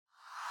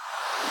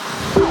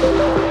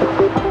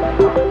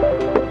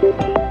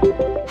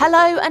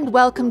Hello and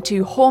welcome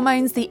to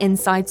Hormones the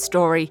Inside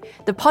Story,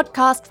 the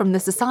podcast from the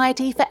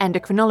Society for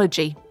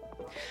Endocrinology.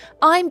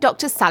 I'm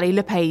Dr. Sally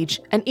LePage,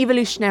 an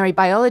evolutionary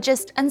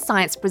biologist and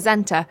science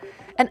presenter,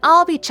 and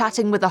I'll be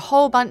chatting with a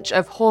whole bunch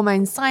of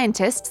hormone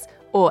scientists,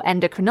 or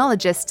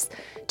endocrinologists,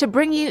 to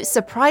bring you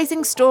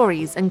surprising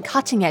stories and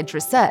cutting-edge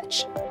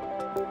research.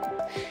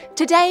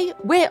 Today,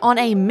 we're on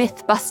a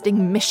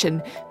myth-busting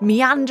mission,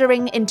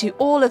 meandering into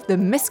all of the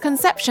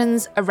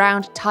misconceptions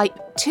around type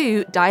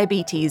 2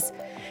 diabetes,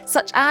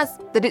 such as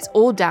that it's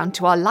all down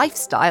to our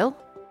lifestyle.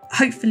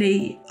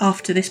 Hopefully,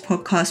 after this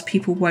podcast,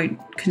 people won't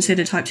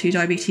consider type 2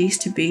 diabetes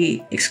to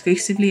be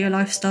exclusively a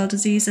lifestyle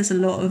disease. There's a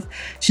lot of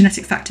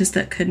genetic factors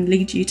that can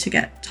lead you to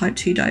get type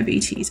 2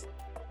 diabetes.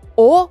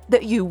 Or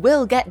that you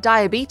will get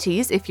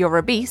diabetes if you're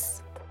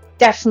obese.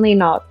 Definitely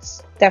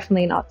not.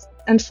 Definitely not.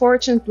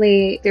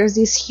 Unfortunately, there's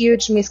this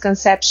huge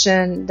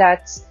misconception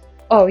that,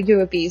 you're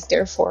obese,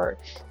 therefore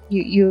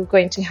you're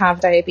going to have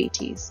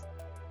diabetes.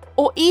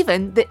 Or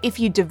even that if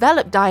you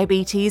develop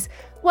diabetes,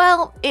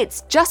 well,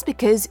 it's just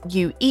because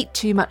you eat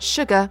too much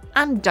sugar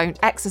and don't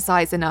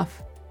exercise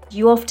enough.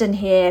 You often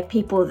hear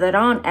people that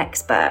aren't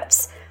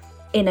experts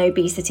in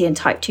obesity and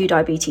type 2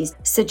 diabetes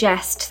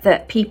suggest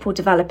that people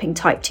developing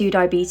type 2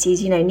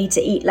 diabetes, need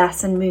to eat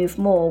less and move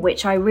more,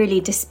 which I really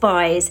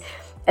despise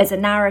as a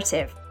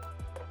narrative.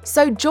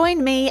 So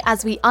join me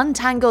as we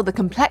untangle the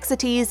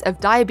complexities of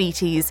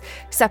diabetes,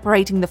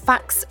 separating the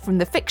facts from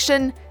the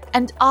fiction,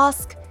 and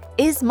ask,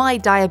 is my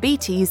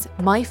diabetes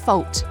my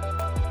fault?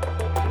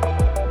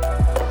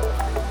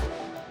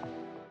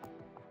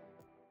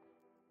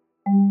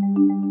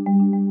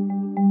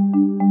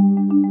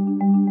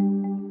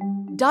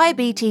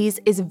 Diabetes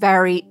is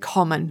very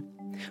common.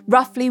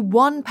 Roughly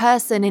 1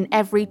 person in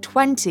every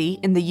 20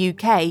 in the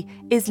UK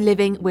is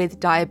living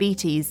with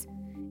diabetes.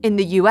 In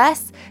the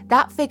US,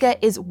 that figure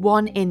is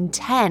 1 in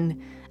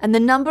 10, and the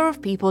number of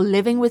people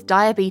living with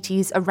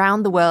diabetes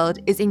around the world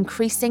is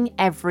increasing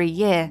every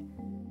year.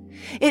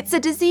 It's a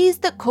disease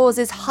that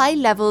causes high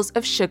levels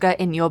of sugar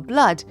in your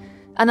blood,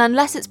 and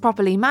unless it's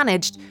properly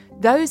managed,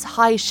 those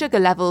high sugar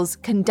levels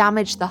can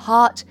damage the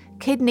heart,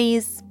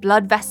 kidneys,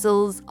 blood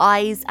vessels,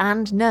 eyes,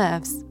 and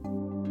nerves.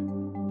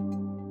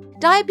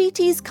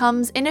 Diabetes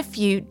comes in a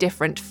few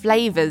different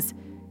flavours.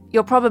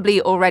 You're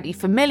probably already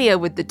familiar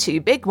with the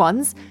 2 big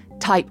ones,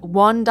 type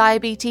 1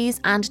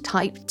 diabetes and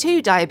type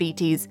 2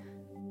 diabetes.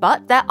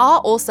 But there are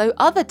also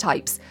other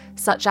types,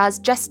 such as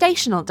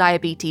gestational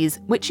diabetes,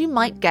 which you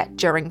might get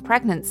during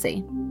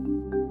pregnancy.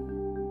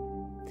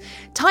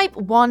 Type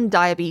 1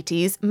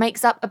 diabetes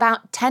makes up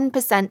about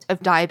 10%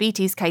 of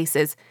diabetes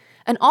cases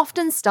and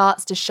often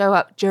starts to show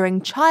up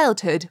during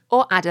childhood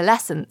or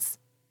adolescence.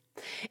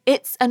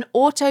 It's an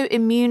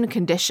autoimmune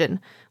condition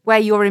where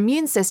your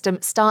immune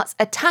system starts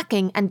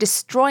attacking and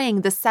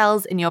destroying the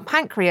cells in your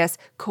pancreas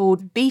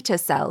called beta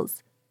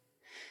cells.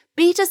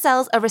 Beta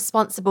cells are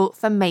responsible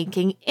for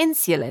making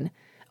insulin,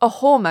 a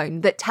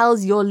hormone that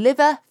tells your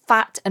liver,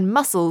 fat, and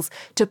muscles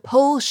to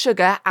pull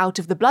sugar out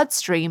of the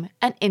bloodstream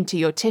and into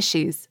your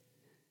tissues.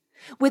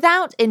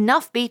 Without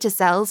enough beta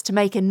cells to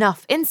make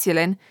enough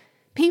insulin,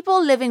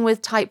 people living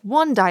with type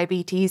 1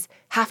 diabetes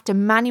have to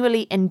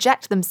manually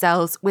inject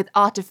themselves with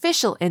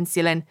artificial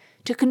insulin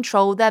to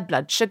control their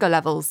blood sugar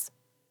levels.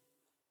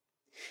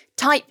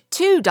 Type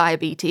 2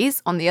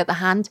 diabetes, on the other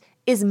hand,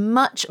 is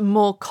much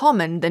more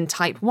common than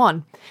type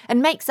 1 and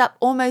makes up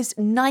almost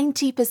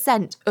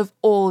 90% of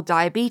all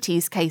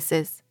diabetes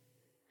cases.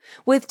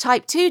 With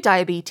type 2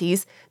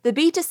 diabetes, the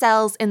beta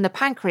cells in the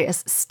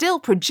pancreas still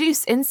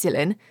produce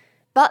insulin,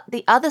 but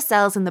the other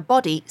cells in the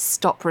body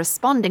stop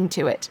responding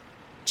to it.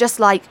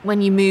 Just like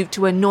when you move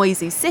to a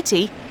noisy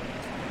city,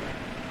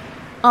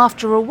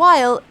 after a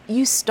while,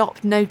 you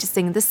stop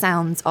noticing the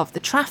sounds of the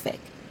traffic.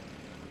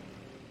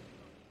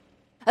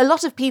 A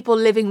lot of people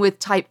living with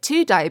type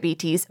 2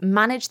 diabetes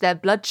manage their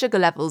blood sugar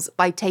levels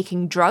by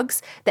taking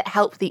drugs that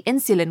help the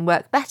insulin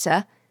work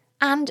better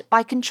and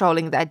by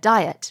controlling their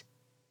diet.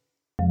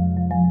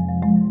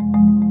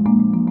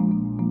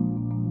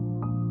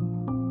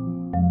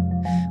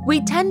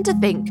 We tend to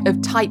think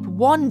of type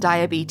 1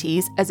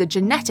 diabetes as a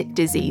genetic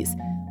disease,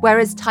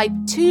 whereas type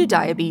 2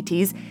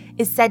 diabetes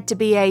is said to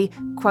be a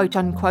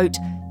quote-unquote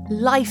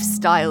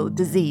lifestyle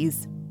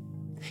disease.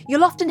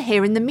 You'll often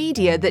hear in the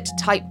media that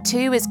type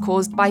 2 is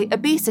caused by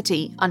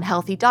obesity,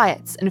 unhealthy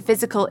diets, and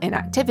physical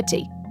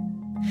inactivity.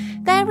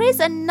 There is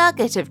a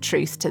nugget of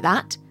truth to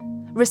that.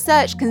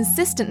 Research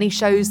consistently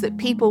shows that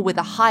people with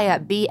a higher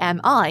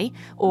BMI,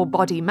 or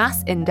body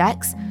mass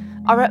index,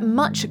 are at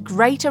much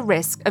greater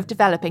risk of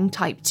developing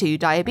type 2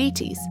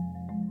 diabetes.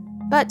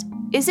 But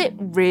is it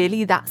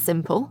really that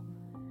simple?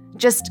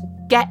 Just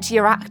get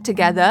your act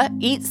together,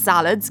 eat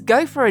salads,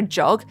 go for a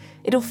jog,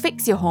 it'll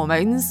fix your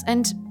hormones,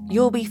 and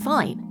you'll be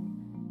fine.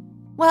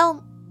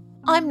 Well,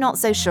 I'm not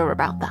so sure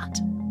about that.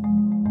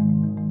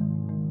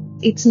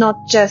 It's not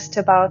just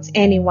about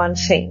any one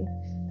thing.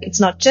 It's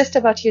not just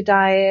about your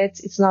diet.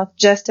 It's not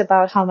just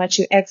about how much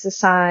you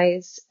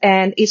exercise.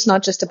 And it's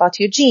not just about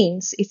your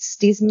genes. It's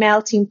this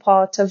melting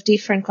pot of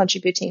different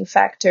contributing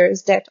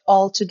factors that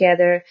all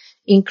together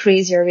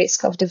increase your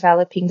risk of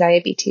developing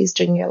diabetes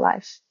during your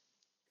life.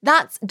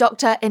 That's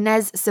Dr.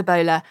 Inez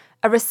Cebola,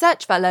 a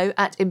research fellow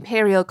at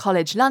Imperial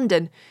College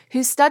London,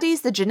 who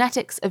studies the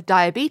genetics of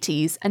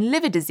diabetes and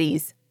liver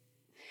disease.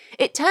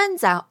 It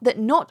turns out that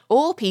not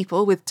all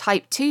people with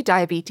type 2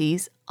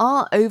 diabetes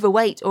are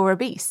overweight or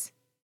obese.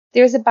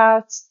 There's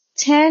about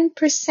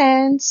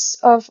 10%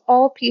 of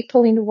all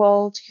people in the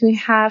world who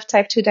have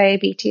type 2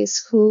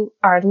 diabetes who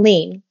are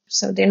lean.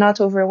 So they're not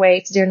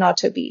overweight, they're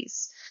not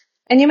obese.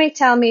 And you may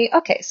tell me,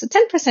 okay, so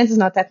 10% is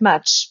not that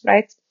much,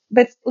 right?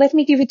 But let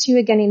me give it to you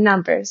again in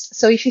numbers.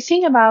 So if you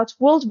think about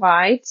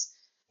worldwide,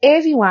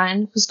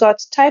 everyone who's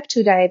got type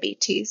 2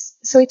 diabetes,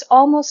 so it's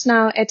almost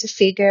now at a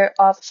figure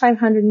of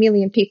 500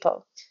 million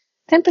people.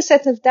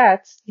 10% of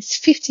that is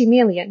 50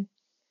 million.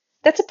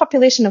 That's a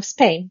population of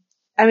Spain.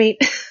 I mean,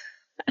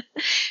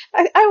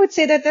 I would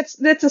say that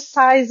that's a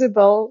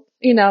sizable,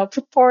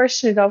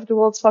 proportion of the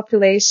world's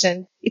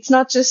population. It's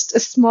not just a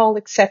small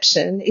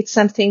exception. It's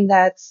something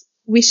that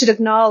we should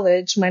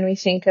acknowledge when we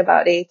think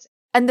about it.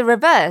 And the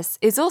reverse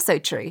is also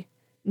true.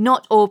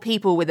 Not all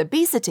people with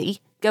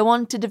obesity go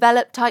on to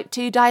develop type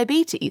 2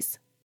 diabetes.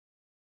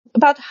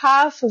 About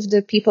half of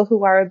the people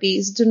who are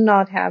obese do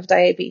not have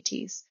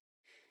diabetes.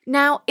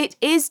 Now, it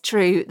is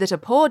true that a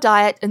poor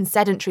diet and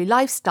sedentary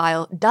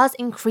lifestyle does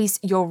increase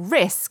your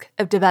risk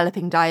of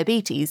developing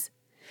diabetes.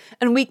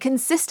 And we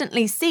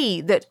consistently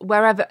see that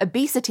wherever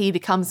obesity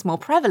becomes more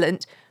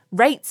prevalent,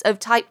 rates of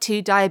type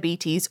 2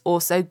 diabetes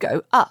also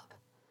go up.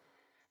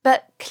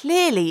 But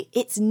clearly,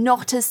 it's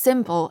not as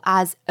simple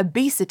as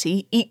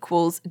obesity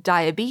equals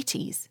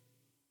diabetes.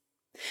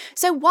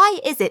 So why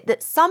is it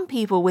that some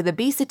people with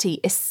obesity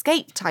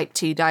escape type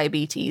 2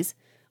 diabetes,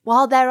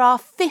 while there are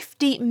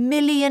 50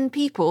 million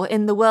people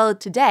in the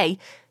world today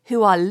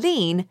who are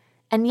lean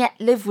and yet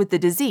live with the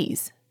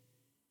disease?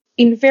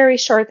 In very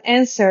short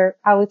answer,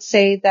 I would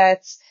say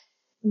that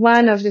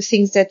one of the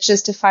things that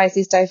justifies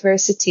this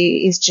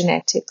diversity is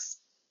genetics.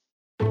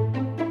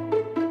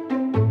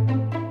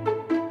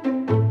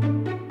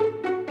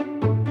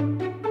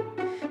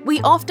 We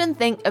often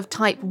think of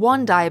type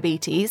 1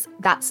 diabetes,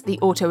 that's the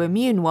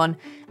autoimmune one,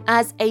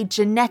 as a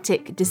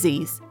genetic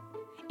disease.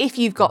 If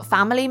you've got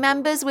family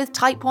members with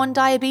type 1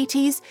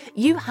 diabetes,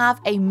 you have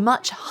a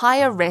much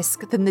higher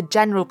risk than the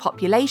general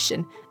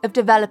population of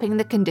developing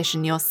the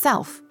condition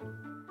yourself.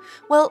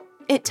 Well,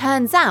 it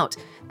turns out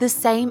the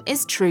same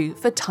is true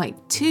for type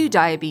 2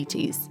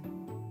 diabetes.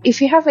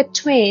 If you have a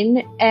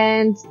twin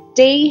and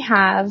they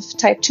have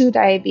type 2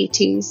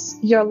 diabetes,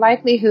 your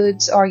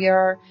likelihoods or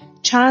your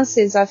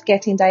chances of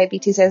getting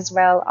diabetes as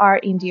well are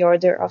in the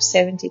order of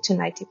 70 to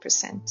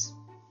 90%.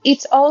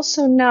 It's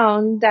also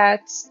known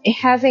that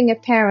having a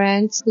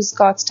parent who's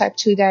got type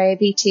 2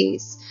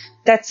 diabetes,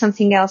 that's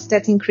something else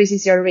that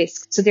increases your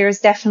risk. So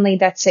there's definitely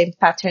that same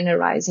pattern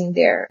arising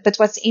there. But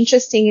what's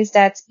interesting is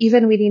that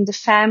even within the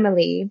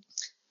family,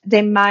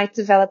 they might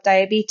develop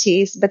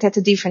diabetes, but at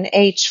a different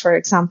age, for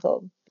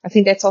example. I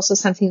think that's also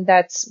something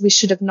that we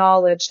should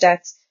acknowledge,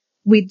 that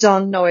we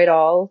don't know it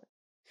all.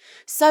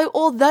 So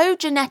although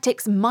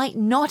genetics might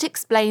not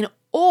explain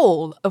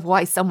all of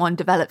why someone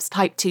develops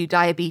type 2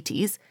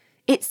 diabetes,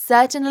 it's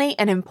certainly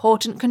an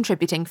important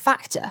contributing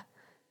factor.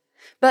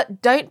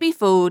 But don't be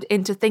fooled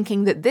into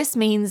thinking that this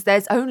means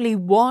there's only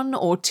 1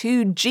 or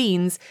 2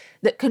 genes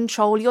that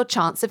control your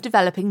chance of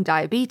developing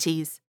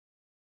diabetes.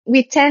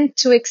 We tend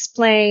to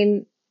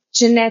explain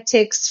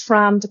genetics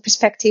from the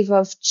perspective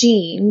of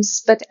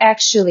genes, but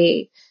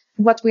actually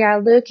what we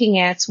are looking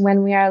at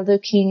when we are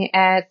looking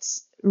at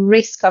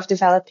risk of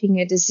developing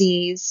a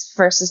disease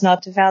versus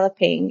not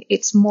developing,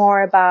 it's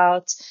more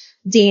about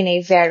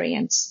DNA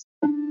variants.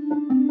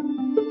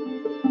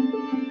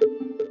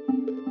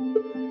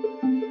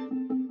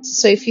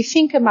 So if you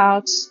think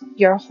about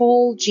your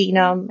whole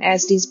genome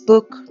as this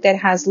book that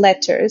has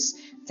letters,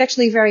 it's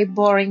actually a very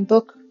boring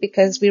book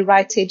because we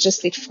write it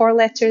just with 4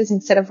 letters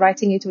instead of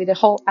writing it with the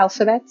whole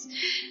alphabet.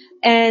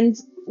 And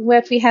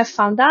what we have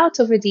found out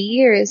over the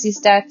years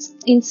is that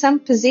in some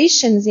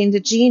positions in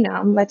the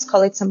genome, let's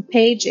call it some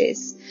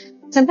pages,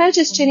 sometimes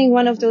just changing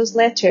one of those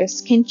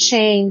letters can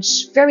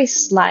change very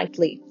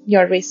slightly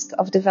your risk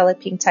of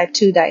developing type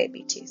 2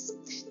 diabetes.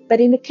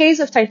 But in the case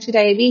of type 2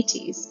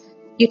 diabetes,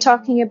 you're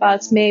talking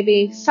about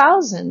maybe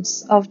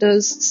thousands of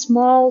those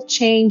small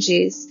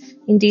changes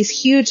in this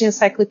huge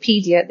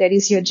encyclopedia that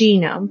is your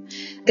genome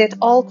that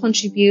all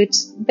contribute,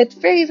 but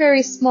very,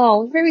 very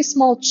small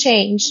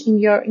change in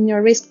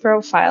your risk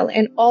profile.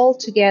 And all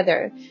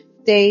together,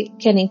 they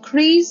can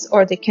increase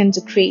or they can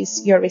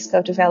decrease your risk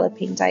of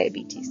developing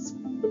diabetes.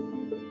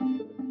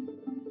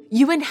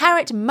 You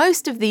inherit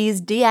most of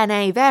these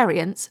DNA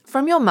variants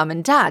from your mum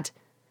and dad,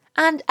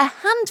 and a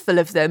handful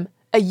of them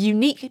are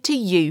unique to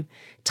you,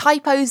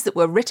 typos that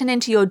were written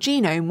into your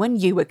genome when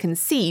you were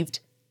conceived.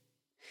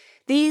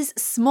 These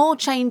small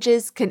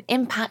changes can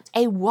impact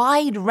a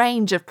wide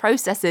range of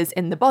processes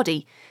in the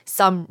body,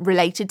 some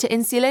related to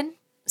insulin,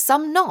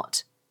 some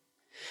not.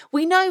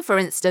 We know, for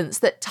instance,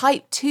 that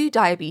type 2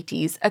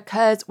 diabetes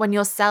occurs when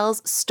your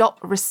cells stop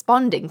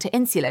responding to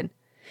insulin.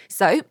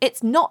 So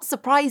it's not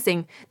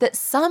surprising that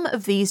some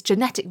of these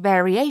genetic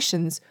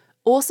variations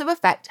also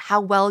affect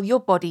how well your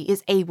body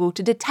is able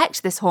to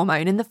detect this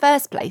hormone in the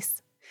first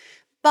place.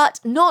 But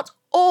not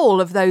all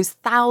of those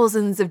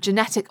thousands of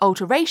genetic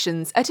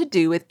alterations are to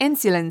do with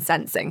insulin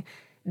sensing.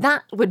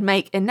 That would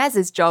make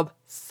Inez's job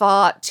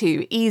far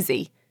too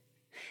easy.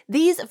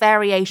 These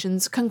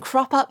variations can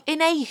crop up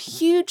in a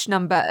huge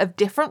number of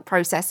different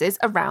processes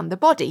around the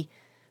body,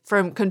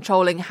 from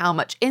controlling how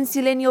much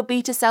insulin your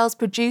beta cells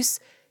produce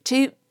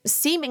to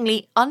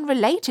seemingly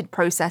unrelated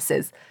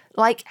processes,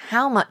 like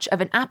how much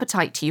of an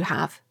appetite you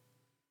have.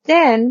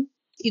 Then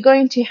you're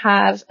going to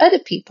have other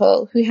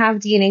people who have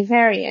DNA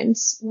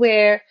variants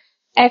where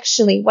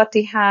actually what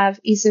they have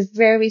is a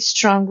very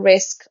strong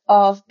risk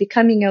of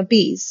becoming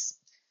obese,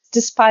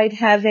 despite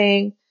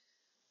having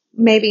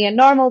maybe a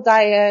normal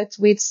diet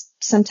with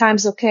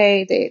sometimes,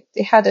 they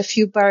had a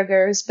few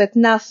burgers, but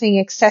nothing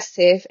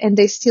excessive, and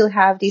they still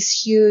have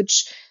this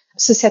huge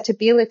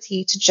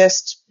susceptibility to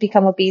just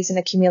become obese and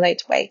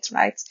accumulate weight,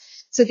 right?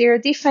 So there are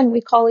different,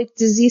 we call it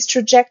disease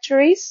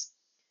trajectories,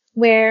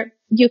 where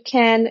you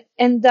can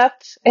end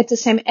up at the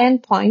same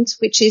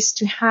endpoint, which is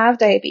to have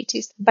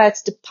diabetes, but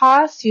the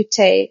path you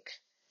take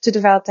to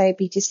develop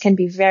diabetes can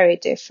be very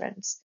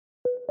different.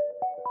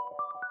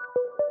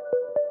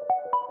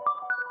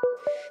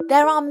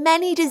 There are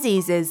many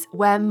diseases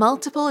where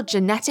multiple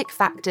genetic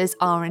factors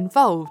are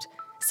involved,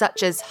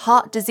 such as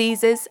heart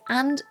diseases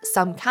and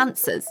some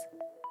cancers.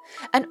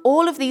 And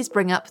all of these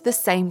bring up the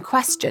same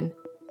question.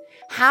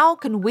 How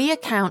can we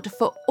account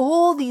for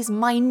all these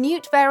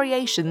minute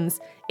variations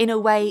in a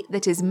way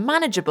that is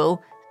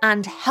manageable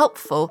and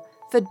helpful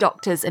for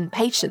doctors and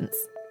patients?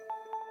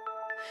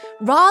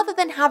 Rather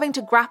than having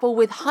to grapple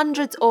with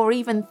hundreds or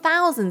even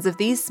thousands of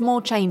these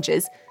small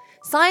changes,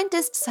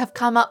 scientists have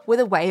come up with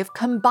a way of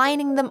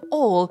combining them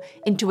all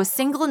into a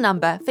single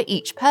number for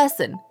each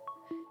person.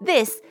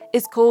 This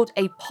is called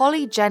a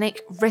polygenic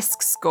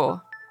risk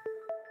score.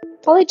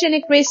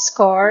 Polygenic risk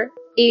score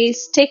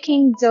is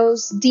taking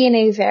those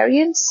DNA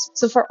variants.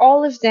 So for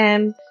all of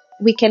them,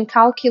 we can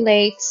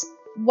calculate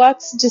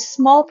what's the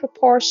small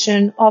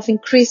proportion of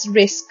increased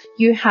risk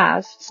you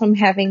have from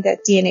having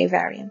that DNA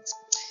variant.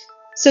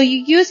 So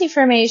you use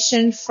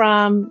information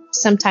from,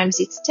 sometimes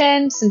it's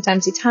 10,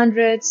 sometimes it's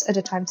hundreds,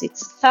 other times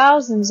it's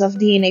thousands of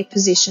DNA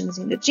positions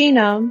in the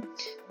genome,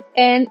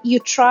 and you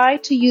try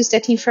to use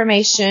that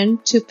information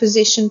to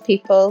position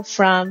people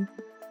from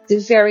the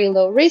very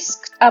low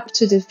risk up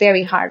to the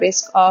very high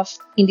risk of,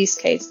 in this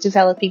case,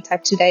 developing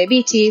type 2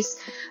 diabetes.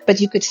 But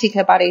you could think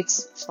about it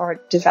for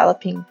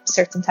developing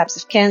certain types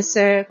of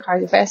cancer,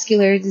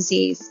 cardiovascular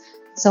disease,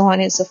 so on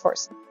and so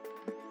forth.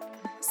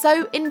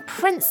 So in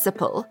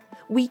principle,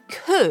 we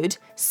could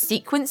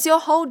sequence your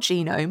whole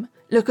genome,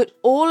 look at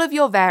all of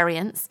your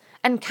variants,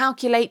 and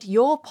calculate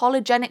your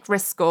polygenic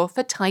risk score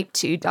for type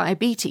 2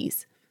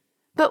 diabetes.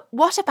 But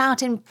what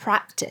about in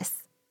practice?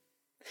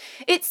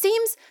 It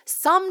seems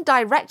some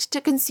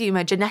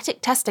direct-to-consumer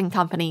genetic testing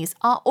companies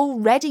are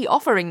already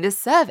offering this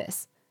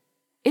service.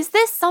 Is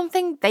this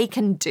something they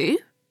can do?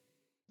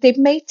 They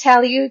may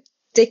tell you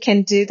they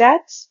can do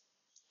that.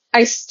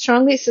 I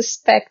strongly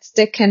suspect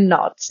they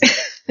cannot.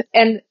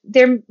 And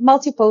there are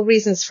multiple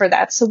reasons for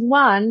that. So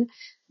one,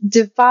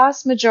 the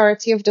vast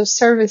majority of those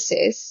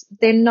services,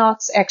 they're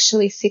not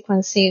actually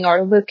sequencing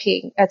or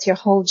looking at your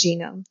whole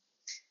genome.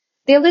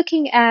 They're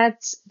looking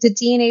at the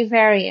DNA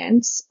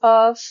variants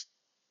of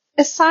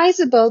a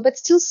sizable but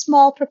still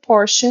small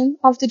proportion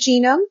of the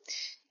genome.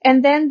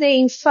 And then they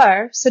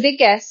infer, so they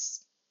guess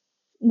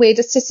with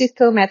a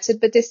statistical method,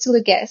 but they're still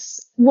a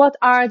guess, what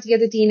are the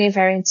other DNA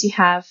variants you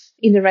have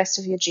in the rest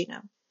of your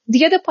genome.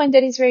 The other point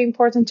that is very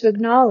important to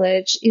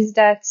acknowledge is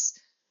that,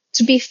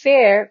 to be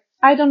fair,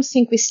 I don't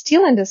think we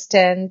still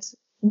understand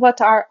what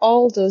are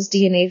all those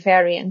DNA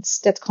variants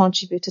that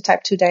contribute to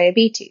type 2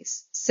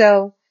 diabetes.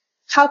 So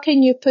how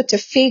can you put a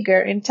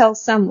figure and tell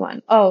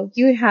someone, oh,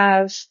 you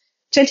have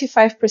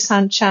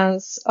 25%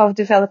 chance of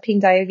developing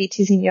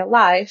diabetes in your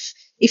life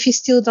if you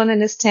still don't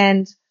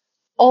understand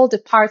all the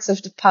parts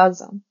of the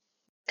puzzle?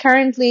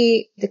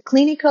 Currently, the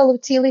clinical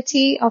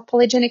utility of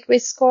polygenic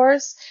risk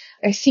scores,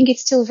 I think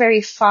it's still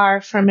very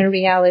far from a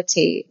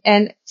reality.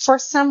 And for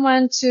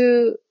someone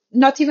to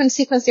not even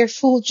sequence their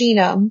full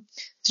genome,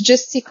 to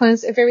just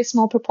sequence a very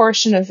small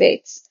proportion of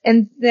it,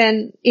 and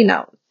then,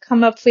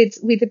 come up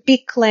with a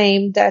big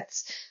claim that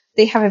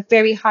they have a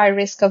very high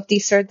risk of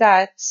this or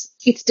that,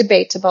 it's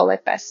debatable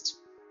at best.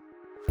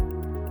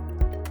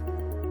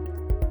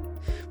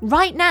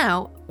 Right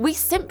now, we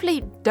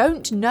simply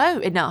don't know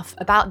enough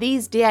about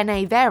these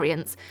DNA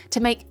variants to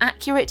make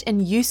accurate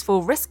and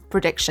useful risk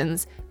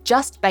predictions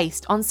just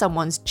based on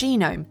someone's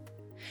genome.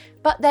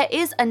 But there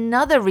is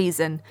another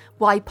reason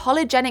why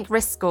polygenic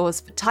risk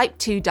scores for type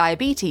 2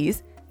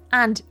 diabetes,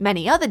 and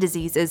many other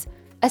diseases,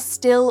 are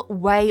still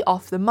way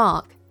off the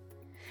mark.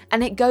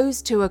 And it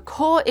goes to a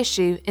core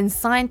issue in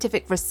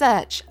scientific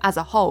research as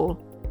a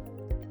whole.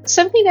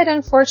 Something that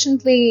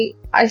unfortunately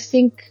I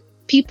think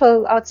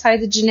people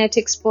outside the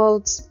genetics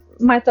world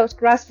might not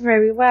grasp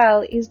very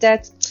well is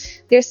that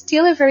there's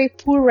still a very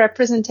poor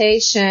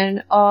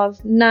representation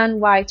of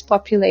non-white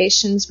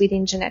populations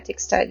within genetic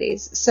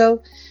studies.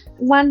 So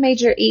one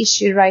major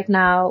issue right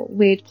now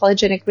with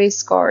polygenic risk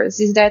scores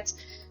is that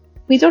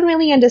we don't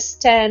really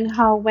understand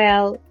how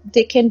well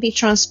they can be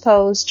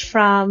transposed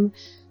from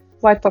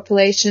white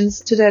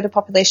populations to the other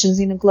populations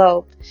in the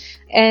globe.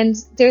 And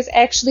there's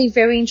actually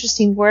very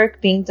interesting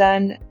work being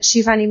done.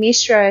 Shivani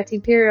Mishra at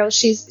Imperial,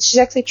 she's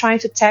actually trying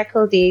to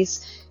tackle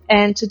this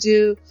and to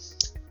do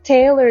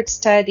tailored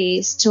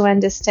studies to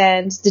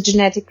understand the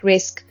genetic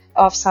risk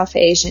of South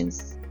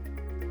Asians.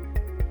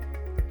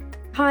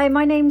 Hi,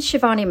 my name's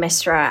Shivani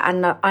Mishra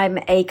and I'm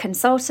a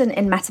consultant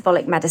in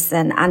metabolic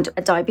medicine and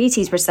a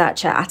diabetes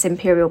researcher at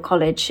Imperial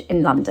College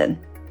in London.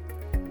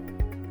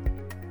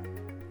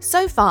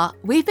 So far,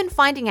 we've been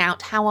finding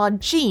out how our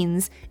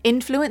genes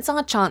influence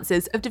our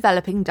chances of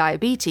developing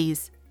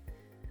diabetes.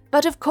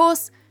 But of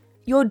course,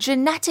 your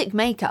genetic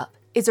makeup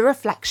is a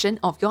reflection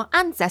of your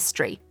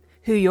ancestry,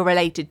 who you're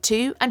related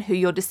to and who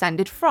you're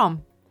descended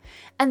from.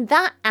 And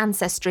that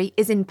ancestry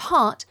is in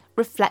part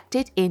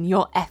reflected in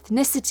your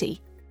ethnicity.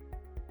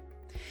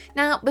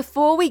 Now,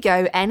 before we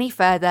go any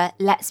further,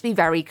 let's be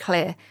very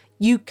clear.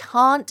 You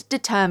can't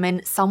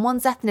determine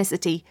someone's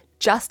ethnicity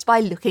just by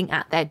looking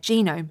at their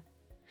genome.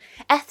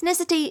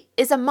 Ethnicity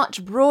is a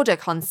much broader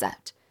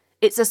concept.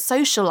 It's a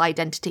social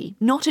identity,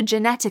 not a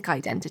genetic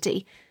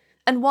identity.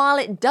 And while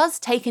it does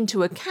take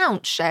into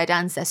account shared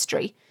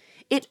ancestry,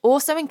 it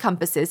also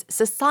encompasses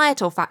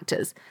societal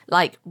factors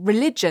like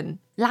religion,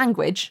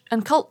 language,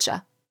 and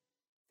culture.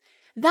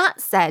 That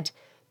said,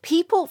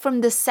 people from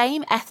the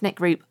same ethnic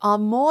group are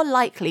more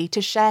likely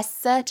to share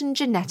certain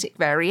genetic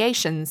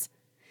variations,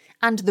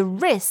 and the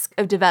risk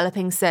of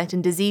developing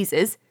certain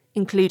diseases,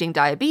 including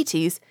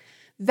diabetes,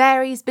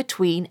 varies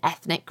between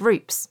ethnic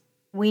groups.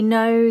 We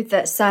know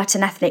that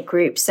certain ethnic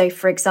groups, so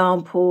for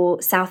example,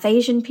 South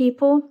Asian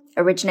people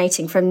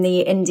originating from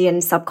the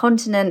Indian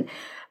subcontinent,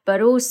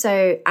 but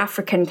also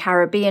African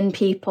Caribbean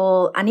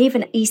people and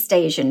even East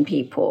Asian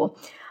people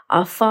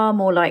are far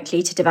more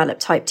likely to develop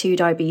type 2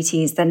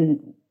 diabetes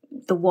than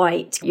the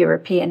white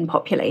European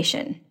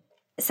population.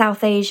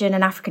 South Asian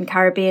and African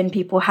Caribbean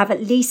people have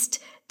at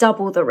least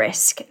double the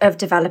risk of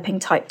developing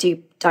type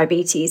 2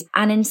 diabetes.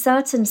 And in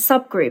certain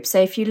subgroups,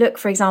 so if you look,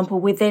 for example,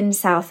 within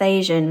South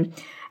Asian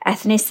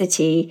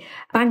ethnicity,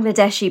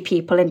 Bangladeshi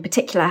people in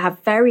particular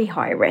have very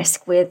high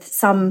risk, with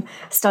some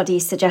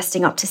studies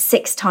suggesting up to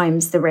 6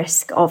 times the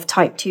risk of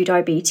type 2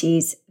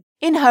 diabetes.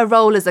 In her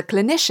role as a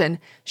clinician,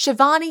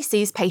 Shivani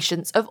sees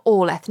patients of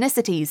all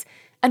ethnicities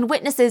and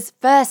witnesses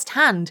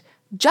firsthand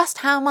just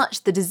how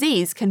much the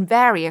disease can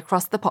vary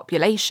across the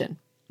population.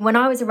 When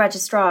I was a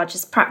registrar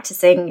just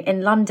practicing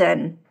in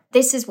London,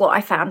 this is what I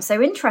found so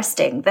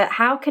interesting, that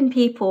how can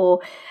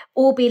people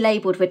all be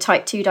labelled with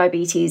type 2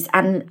 diabetes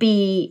and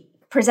be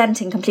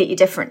presenting completely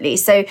differently?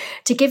 So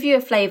to give you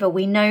a flavour,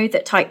 we know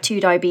that type 2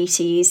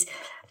 diabetes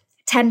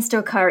tends to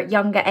occur at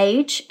younger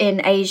age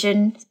in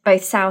Asian,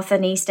 both South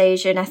and East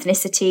Asian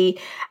ethnicity,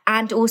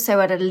 and also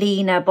at a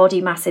leaner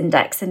body mass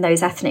index in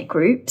those ethnic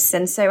groups.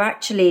 And so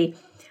actually,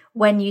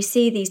 when you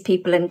see these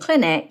people in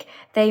clinic,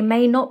 they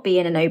may not be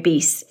in an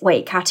obese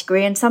weight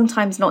category and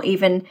sometimes not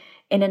even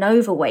in an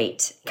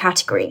overweight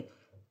category.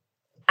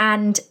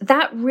 And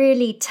that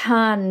really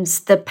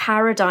turns the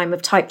paradigm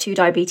of type 2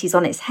 diabetes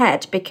on its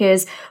head,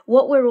 because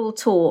what we're all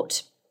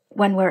taught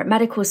when we're at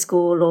medical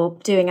school or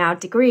doing our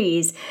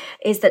degrees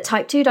is that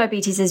type 2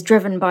 diabetes is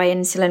driven by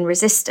insulin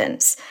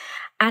resistance.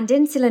 And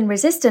insulin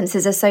resistance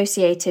is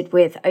associated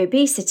with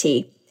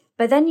obesity.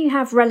 But then you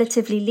have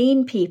relatively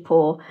lean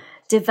people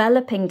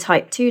developing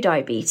type 2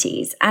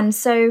 diabetes. And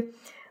so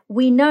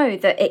we know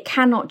that it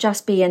cannot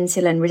just be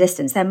insulin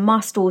resistance. There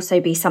must also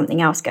be something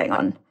else going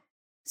on.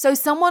 So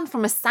someone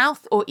from a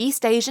South or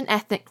East Asian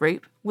ethnic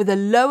group with a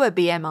lower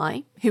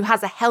BMI who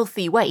has a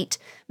healthy weight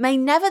may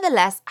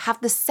nevertheless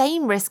have the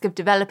same risk of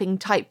developing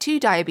type 2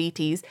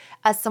 diabetes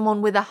as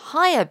someone with a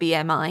higher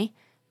BMI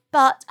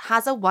but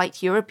has a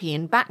white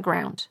European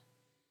background.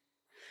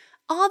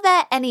 Are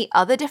there any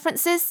other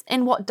differences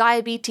in what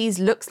diabetes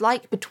looks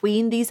like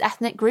between these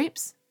ethnic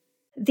groups?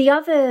 The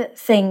other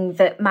thing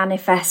that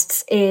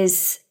manifests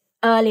is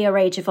earlier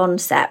age of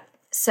onset.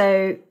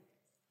 So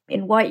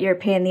in white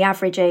European, the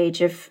average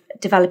age of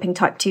developing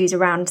type 2 is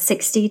around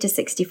 60 to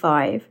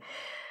 65,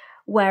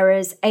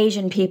 whereas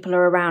Asian people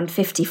are around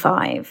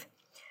 55.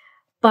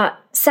 But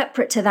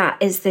separate to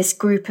that is this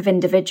group of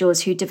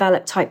individuals who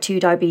develop type 2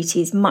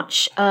 diabetes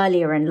much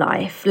earlier in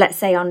life, let's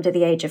say under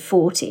the age of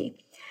 40.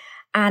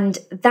 And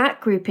that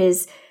group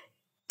is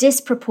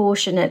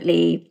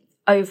disproportionately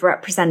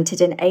overrepresented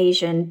in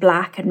Asian,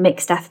 Black and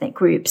mixed ethnic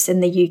groups in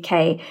the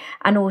UK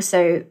and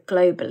also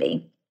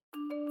globally.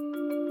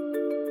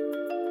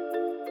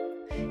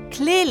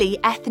 Clearly,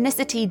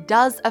 ethnicity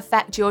does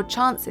affect your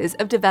chances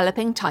of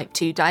developing type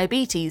 2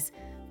 diabetes,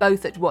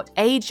 both at what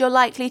age you're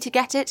likely to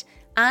get it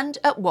and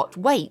at what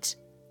weight.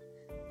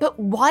 But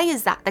why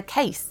is that the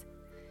case?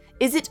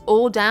 Is it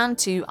all down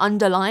to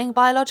underlying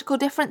biological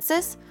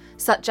differences,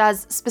 such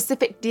as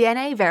specific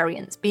DNA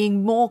variants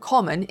being more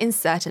common in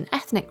certain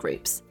ethnic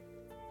groups?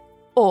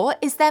 Or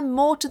is there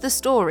more to the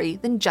story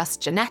than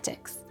just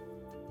genetics?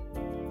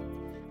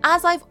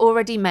 As I've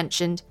already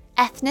mentioned,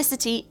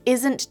 ethnicity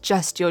isn't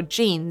just your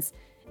genes,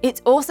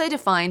 it's also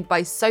defined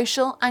by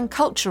social and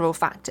cultural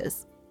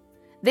factors.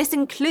 This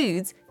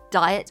includes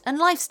diet and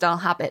lifestyle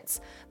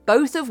habits,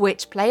 both of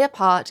which play a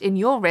part in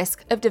your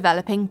risk of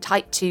developing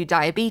type 2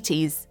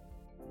 diabetes.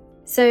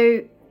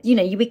 So,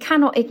 we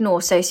cannot ignore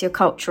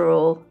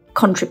sociocultural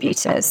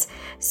contributors.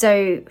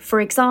 So, for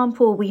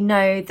example, we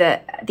know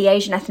that the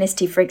Asian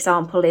ethnicity, for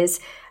example, is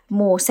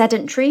more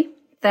sedentary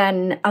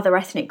than other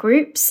ethnic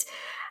groups.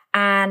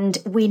 And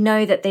we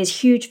know that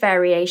there's huge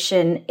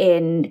variation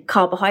in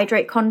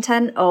carbohydrate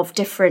content of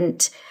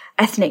different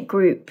ethnic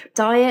group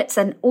diets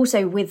and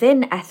also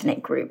within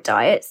ethnic group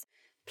diets.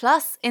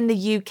 Plus, in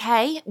the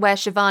UK, where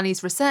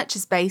Shivani's research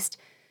is based,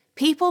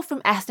 people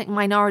from ethnic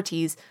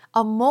minorities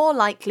are more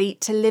likely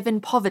to live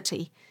in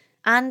poverty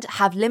and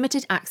have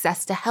limited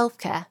access to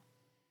healthcare.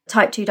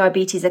 Type 2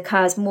 diabetes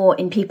occurs more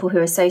in people who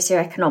are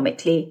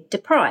socioeconomically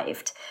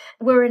deprived.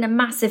 We're in a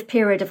massive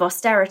period of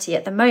austerity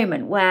at the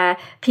moment where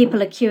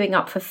people are queuing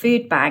up for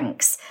food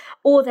banks,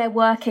 or they're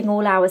working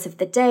all hours of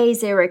the day,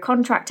 0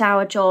 contract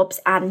hour jobs,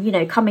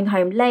 and, coming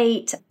home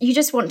late. You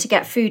just want to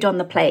get food on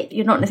the plate.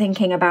 You're not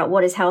thinking about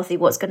what is healthy,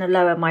 what's going to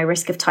lower my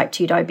risk of type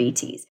 2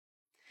 diabetes.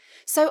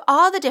 So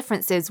are the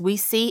differences we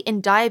see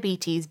in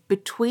diabetes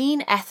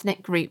between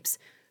ethnic groups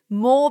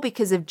more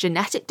because of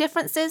genetic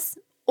differences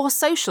or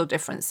social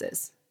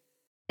differences?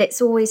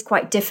 It's always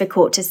quite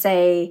difficult to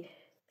say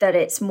that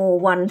it's more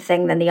one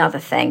thing than the other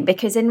thing,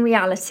 because in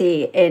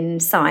reality, in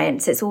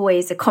science, it's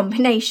always a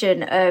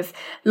combination of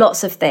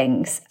lots of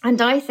things. And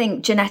I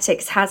think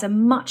genetics has a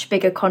much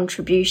bigger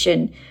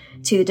contribution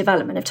to the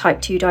development of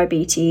type 2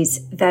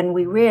 diabetes than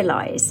we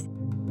realise.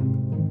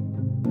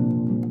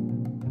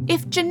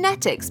 If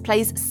genetics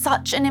plays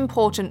such an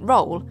important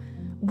role,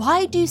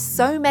 why do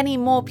so many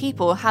more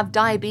people have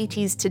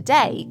diabetes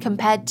today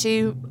compared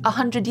to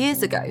 100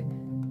 years ago?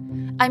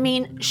 I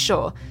mean,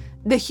 sure,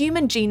 the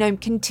human genome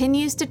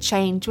continues to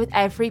change with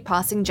every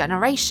passing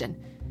generation,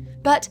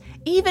 but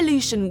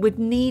evolution would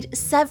need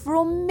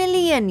several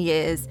million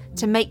years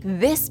to make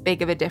this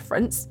big of a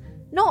difference,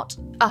 not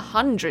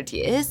 100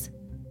 years.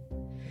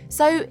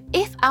 So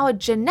if our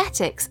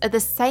genetics are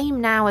the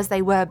same now as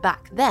they were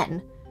back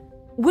then,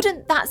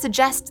 wouldn't that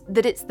suggest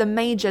that it's the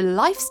major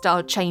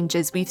lifestyle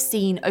changes we've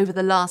seen over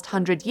the last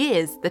 100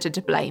 years that are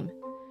to blame?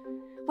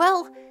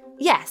 Well,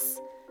 yes,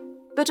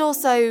 but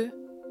also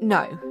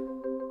no.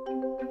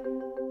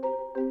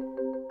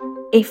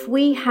 If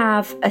we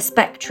have a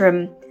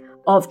spectrum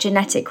of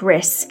genetic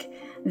risk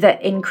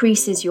that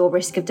increases your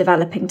risk of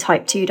developing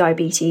type 2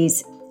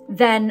 diabetes,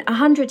 then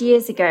 100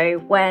 years ago,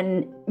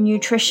 when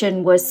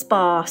nutrition was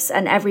sparse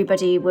and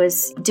everybody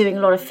was doing a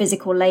lot of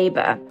physical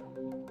labour,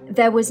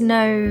 there was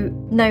no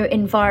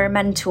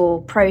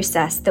environmental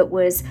process that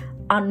was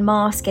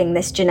unmasking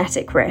this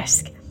genetic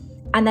risk.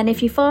 And then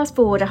if you fast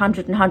forward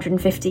 100 and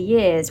 150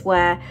 years,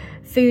 where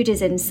food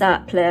is in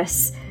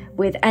surplus,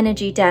 with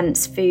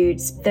energy-dense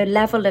foods, the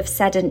level of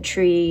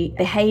sedentary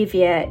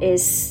behaviour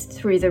is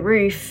through the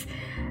roof,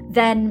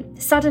 then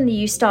suddenly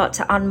you start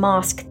to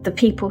unmask the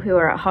people who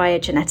are at higher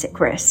genetic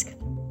risk.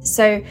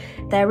 So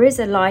there is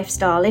a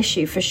lifestyle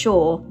issue for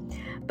sure,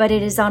 but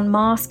it is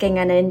unmasking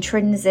an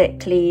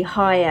intrinsically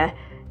higher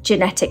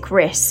genetic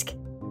risk.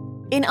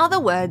 In other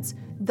words,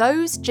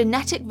 those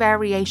genetic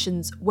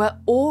variations were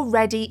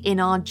already in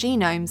our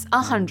genomes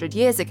 100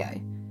 years ago,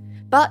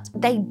 but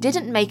they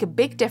didn't make a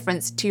big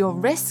difference to your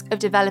risk of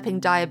developing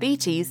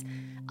diabetes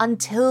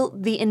until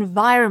the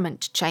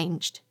environment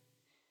changed.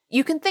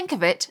 You can think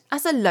of it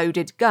as a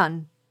loaded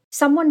gun.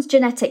 Someone's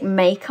genetic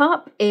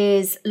makeup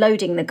is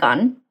loading the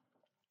gun,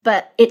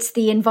 but it's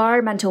the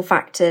environmental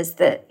factors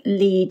that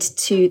lead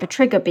to the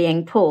trigger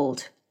being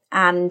pulled.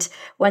 And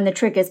when the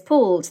trigger's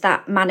pulled,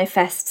 that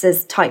manifests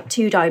as type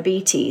 2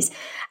 diabetes.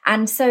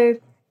 And so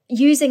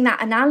using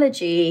that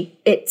analogy,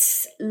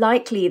 it's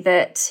likely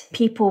that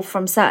people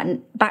from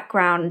certain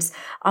backgrounds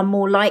are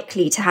more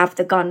likely to have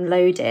the gun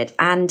loaded,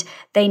 and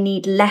they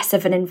need less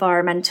of an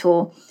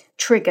environmental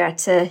trigger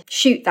to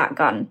shoot that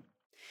gun.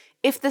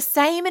 If the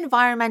same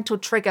environmental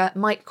trigger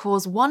might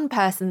cause one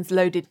person's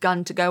loaded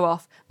gun to go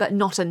off, but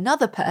not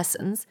another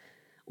person's,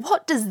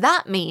 what does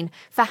that mean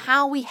for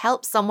how we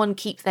help someone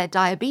keep their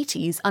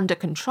diabetes under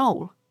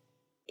control?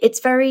 It's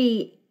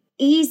very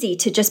easy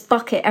to just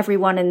bucket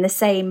everyone in the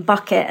same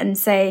bucket and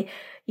say,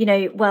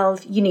 well,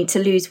 you need to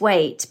lose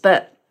weight.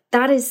 But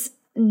that is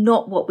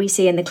not what we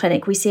see in the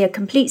clinic. We see a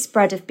complete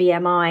spread of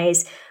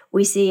BMIs.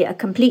 We see a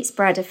complete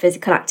spread of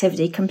physical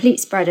activity, complete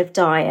spread of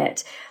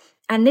diet.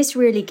 And this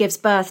really gives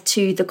birth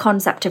to the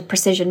concept of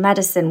precision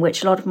medicine,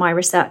 which a lot of my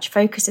research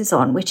focuses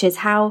on, which is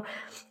how,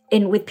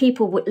 with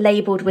people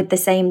labelled with the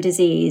same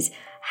disease,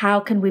 how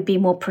can we be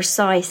more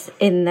precise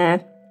in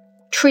the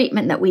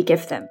treatment that we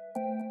give them?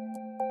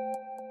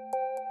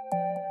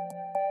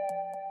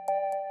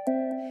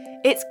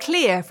 It's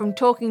clear from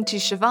talking to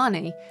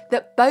Shivani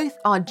that both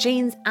our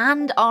genes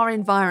and our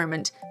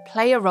environment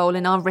play a role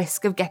in our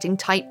risk of getting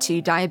type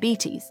 2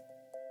 diabetes.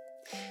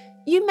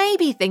 You may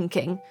be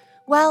thinking,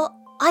 well,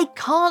 I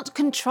can't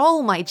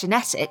control my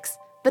genetics,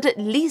 but at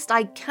least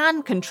I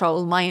can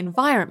control my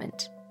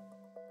environment.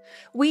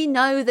 We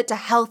know that a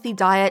healthy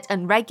diet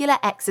and regular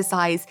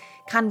exercise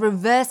can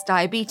reverse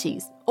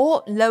diabetes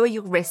or lower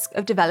your risk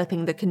of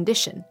developing the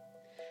condition.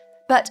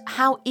 But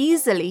how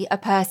easily a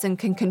person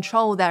can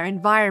control their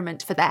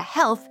environment for their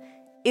health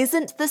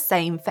isn't the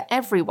same for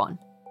everyone.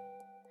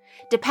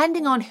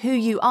 Depending on who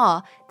you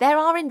are, there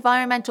are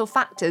environmental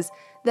factors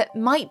that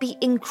might be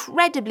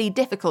incredibly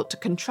difficult to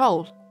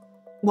control.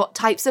 What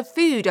types of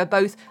food are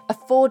both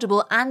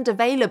affordable and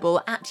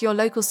available at your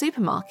local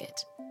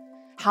supermarket?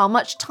 How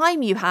much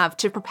time you have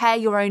to prepare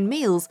your own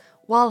meals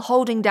while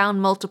holding down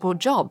multiple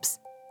jobs?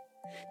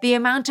 The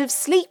amount of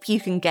sleep you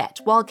can get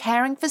while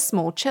caring for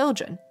small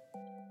children.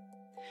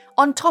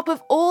 On top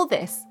of all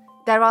this,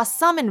 there are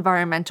some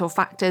environmental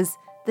factors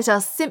that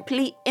are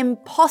simply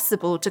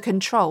impossible to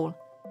control.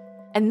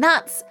 And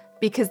that's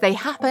because they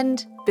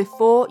happened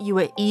before you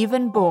were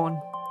even born.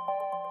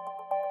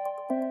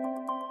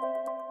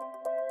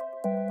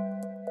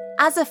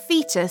 As a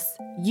fetus,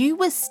 you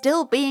were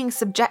still being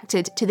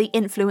subjected to the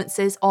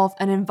influences of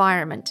an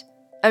environment.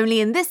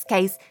 Only in this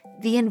case,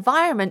 the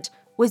environment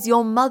was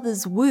your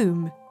mother's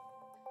womb.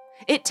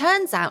 It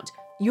turns out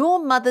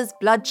your mother's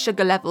blood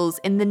sugar levels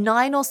in the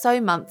 9 or so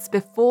months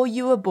before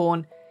you were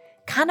born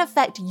can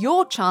affect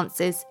your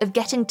chances of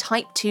getting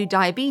type 2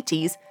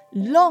 diabetes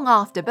long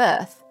after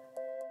birth.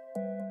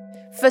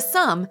 For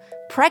some,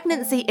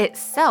 pregnancy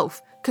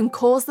itself can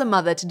cause the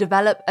mother to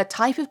develop a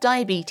type of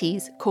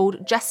diabetes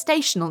called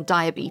gestational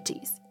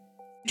diabetes.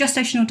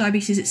 Gestational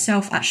diabetes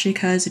itself actually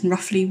occurs in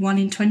roughly 1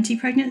 in 20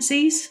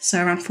 pregnancies,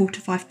 so around 4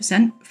 to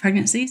 5% of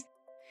pregnancies.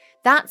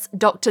 That's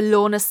Dr.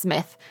 Lorna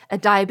Smith, a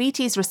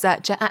diabetes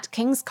researcher at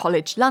King's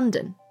College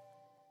London.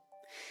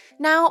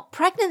 Now,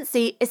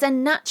 pregnancy is a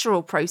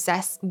natural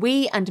process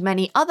we and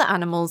many other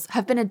animals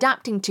have been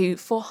adapting to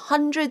for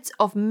hundreds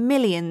of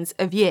millions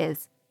of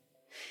years.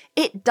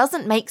 It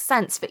doesn't make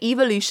sense for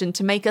evolution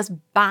to make us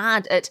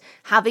bad at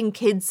having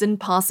kids and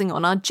passing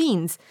on our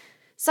genes.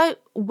 So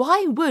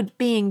why would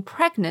being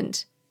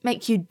pregnant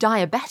make you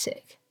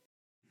diabetic?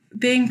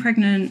 Being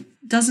pregnant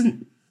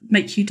doesn't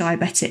make you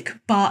diabetic,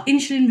 but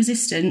insulin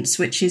resistance,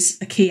 which is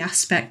a key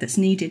aspect that's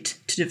needed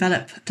to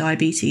develop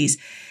diabetes,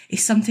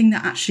 is something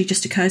that actually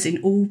just occurs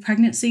in all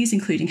pregnancies,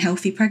 including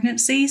healthy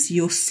pregnancies.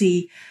 You'll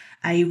see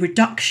a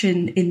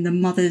reduction in the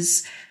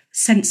mother's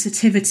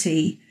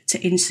sensitivity to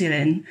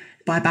insulin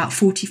by about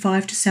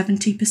 45 to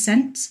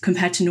 70%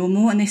 compared to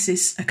normal. And this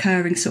is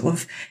occurring sort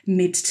of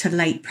mid to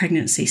late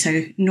pregnancy,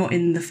 so not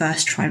in the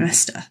first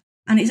trimester.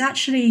 And it's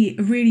actually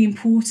a really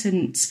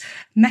important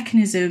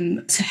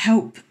mechanism to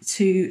help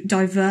to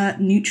divert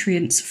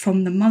nutrients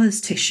from the mother's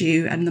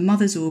tissue and the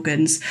mother's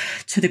organs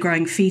to the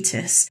growing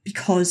fetus,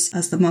 because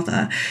as the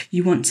mother,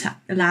 you want to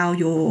allow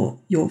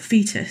your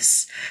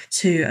fetus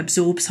to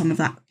absorb some of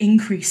that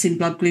increase in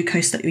blood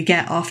glucose that we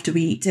get after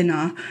we eat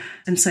dinner.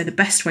 And so the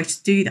best way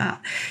to do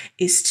that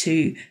is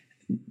to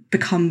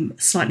become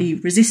slightly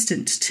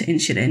resistant to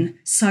insulin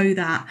so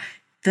that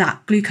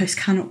that glucose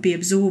cannot be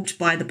absorbed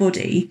by the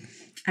body,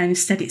 and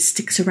instead it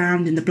sticks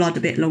around in the blood a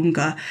bit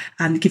longer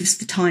and gives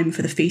the time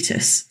for the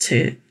fetus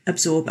to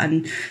absorb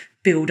and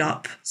build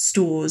up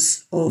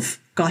stores of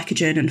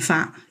glycogen and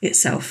fat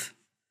itself.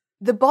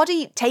 The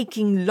body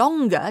taking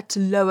longer to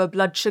lower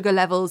blood sugar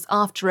levels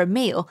after a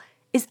meal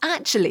is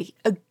actually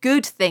a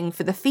good thing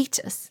for the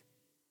fetus.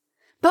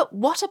 But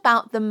what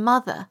about the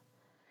mother?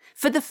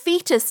 For the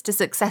fetus to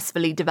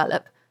successfully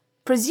develop,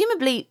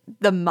 presumably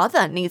the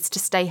mother needs to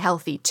stay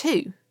healthy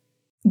too.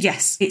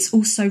 Yes, it's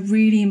also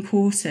really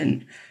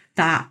important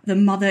that the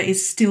mother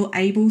is still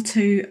able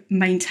to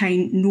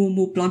maintain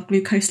normal blood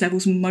glucose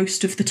levels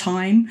most of the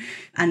time.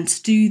 And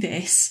to do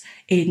this,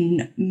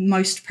 in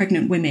most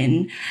pregnant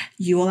women,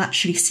 you will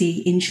actually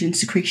see insulin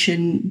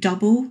secretion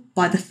double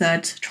by the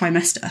 3rd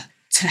trimester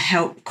to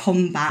help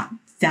combat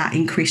that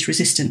increased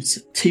resistance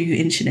to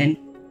insulin.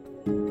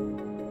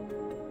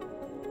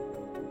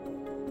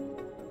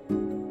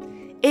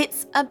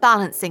 It's a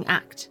balancing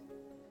act.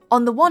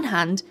 On the one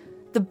hand,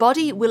 the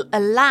body will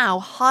allow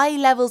high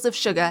levels of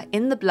sugar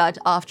in the blood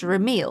after a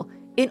meal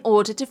in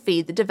order to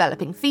feed the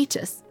developing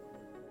fetus.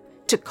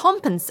 To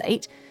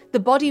compensate, the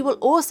body will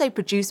also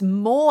produce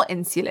more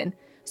insulin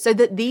so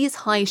that these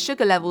high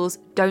sugar levels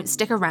don't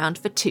stick around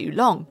for too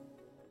long.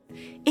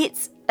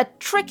 It's a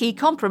tricky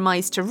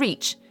compromise to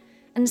reach,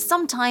 and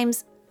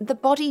sometimes the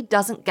body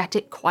doesn't get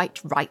it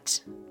quite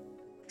right.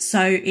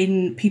 So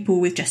in people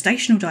with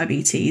gestational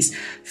diabetes,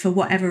 for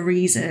whatever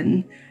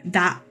reason,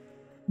 that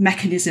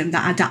mechanism,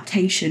 that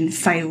adaptation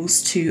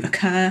fails to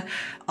occur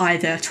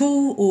either at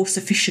all or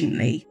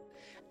sufficiently.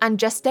 And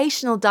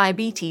gestational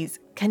diabetes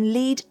can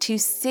lead to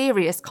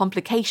serious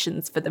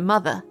complications for the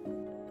mother.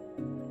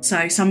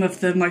 So some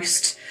of the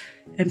most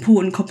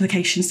important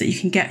complications that you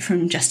can get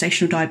from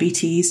gestational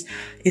diabetes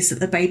is that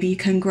the baby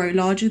can grow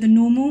larger than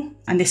normal,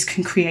 and this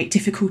can create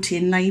difficulty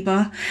in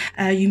labour.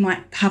 You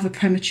might have a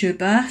premature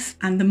birth,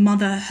 and the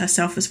mother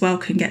herself as well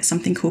can get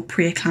something called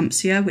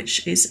preeclampsia,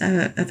 which is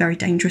a very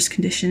dangerous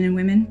condition in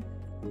women.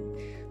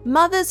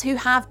 Mothers who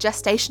have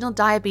gestational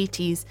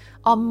diabetes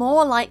are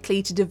more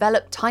likely to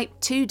develop type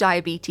 2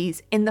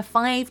 diabetes in the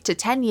 5 to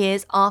 10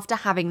 years after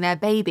having their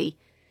baby.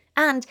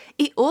 And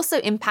it also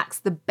impacts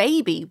the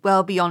baby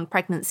well beyond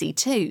pregnancy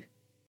too.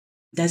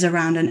 There's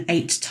around an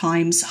 8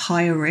 times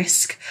higher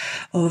risk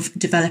of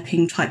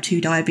developing type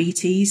 2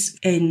 diabetes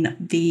in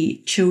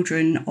the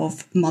children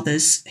of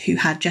mothers who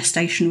had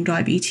gestational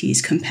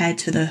diabetes compared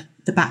to the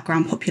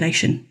background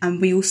population. And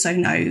we also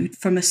know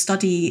from a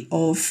study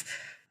of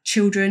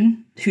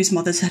children whose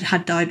mothers had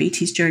had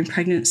diabetes during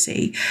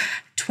pregnancy,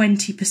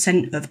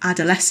 20% of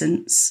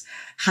adolescents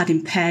had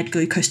impaired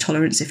glucose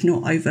tolerance, if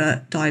not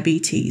overt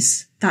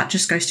diabetes. That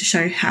just goes to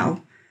show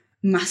how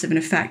massive an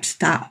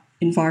effect that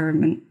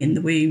environment in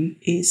the womb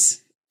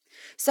is.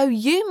 So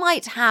you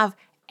might have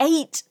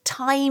 8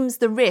 times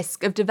the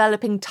risk of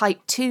developing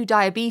type 2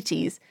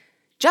 diabetes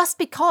just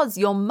because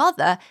your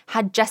mother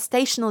had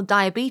gestational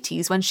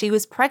diabetes when she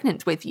was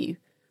pregnant with you,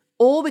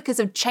 or because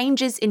of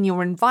changes in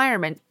your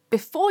environment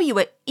before you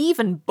were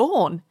even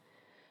born.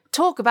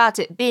 Talk about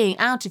it being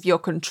out of your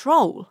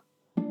control.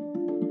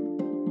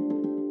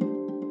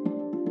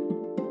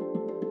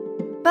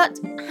 But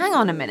hang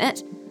on a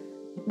minute.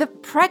 The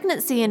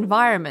pregnancy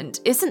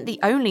environment isn't the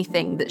only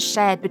thing that's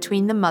shared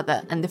between the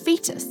mother and the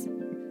fetus.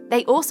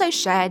 They also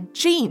share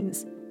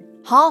genes.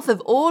 Half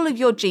of all of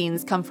your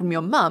genes come from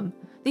your mum,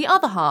 the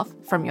other half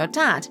from your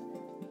dad.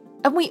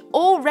 And we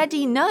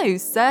already know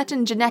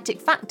certain genetic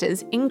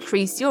factors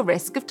increase your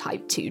risk of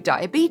type 2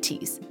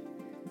 diabetes.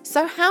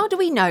 So how do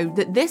we know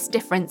that this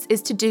difference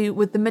is to do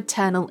with the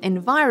maternal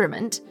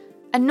environment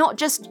and not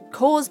just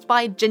caused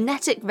by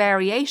genetic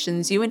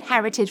variations you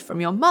inherited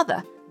from your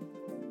mother?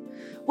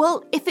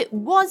 Well, if it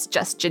was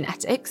just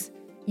genetics,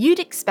 you'd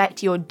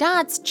expect your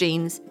dad's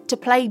genes to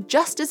play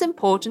just as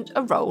important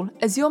a role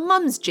as your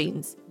mum's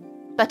genes.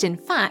 But in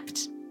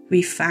fact,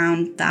 we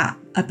found that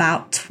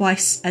about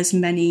twice as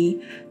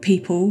many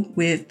people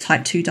with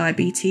type 2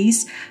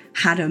 diabetes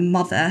had a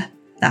mother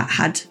that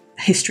had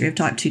a history of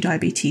type 2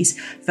 diabetes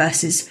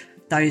versus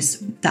those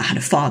that had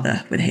a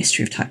father with a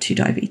history of type 2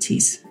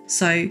 diabetes.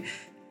 So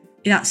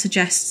that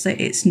suggests that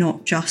it's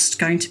not just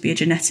going to be a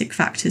genetic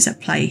factors at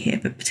play here,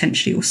 but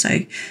potentially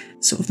also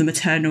sort of the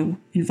maternal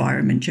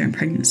environment during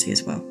pregnancy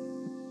as well.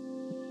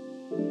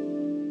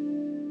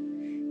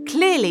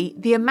 Clearly,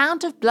 the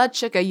amount of blood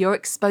sugar you're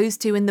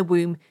exposed to in the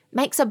womb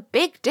makes a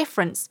big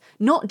difference,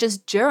 not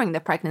just during the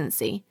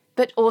pregnancy,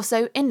 but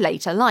also in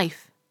later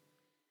life.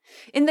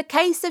 In the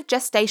case of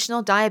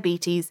gestational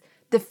diabetes,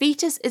 the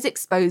fetus is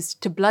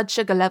exposed to blood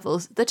sugar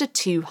levels that are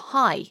too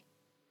high.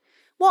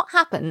 What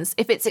happens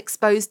if it's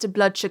exposed to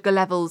blood sugar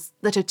levels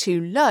that are too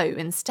low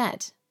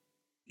instead?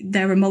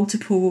 There are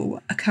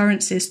multiple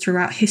occurrences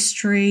throughout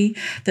history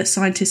that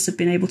scientists have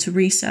been able to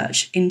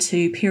research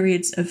into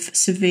periods of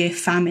severe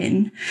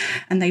famine,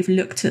 and they've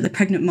looked at the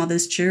pregnant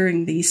mothers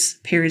during these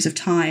periods of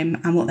time,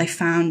 and what they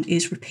found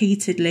is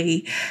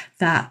repeatedly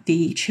that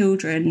the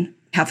children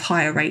have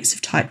higher rates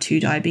of type 2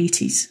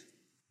 diabetes.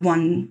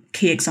 One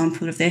key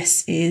example of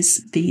this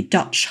is the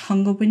Dutch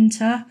hunger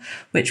winter,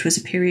 which was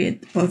a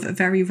period of a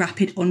very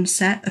rapid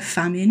onset of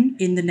famine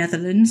in the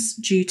Netherlands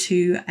due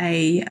to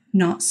a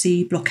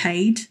Nazi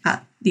blockade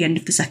at the end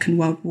of the Second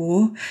World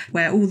War,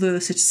 where all the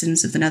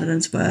citizens of the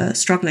Netherlands were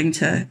struggling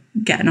to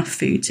get enough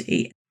food to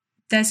eat.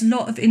 There's a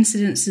lot of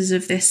incidences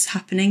of this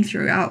happening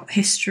throughout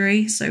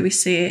history. So we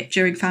see it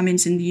during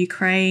famines in the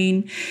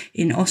Ukraine,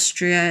 in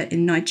Austria,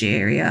 in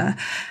Nigeria.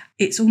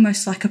 It's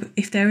almost like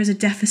if there is a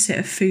deficit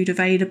of food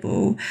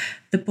available,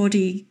 the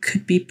body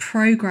could be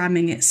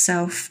programming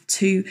itself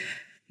to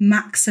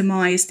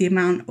maximize the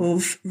amount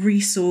of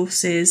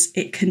resources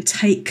it can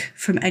take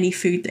from any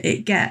food that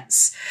it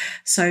gets.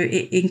 So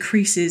it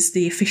increases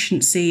the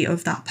efficiency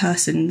of that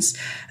person's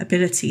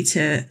ability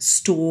to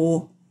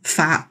store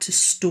fat, to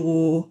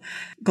store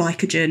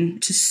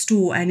glycogen, to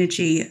store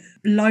energy.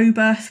 Low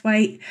birth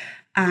weight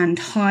and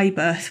high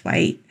birth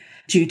weight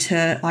due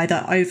to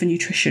either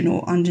overnutrition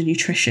or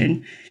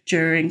undernutrition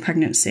during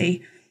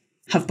pregnancy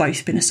have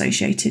both been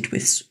associated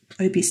with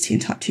obesity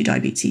and type 2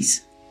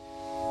 diabetes.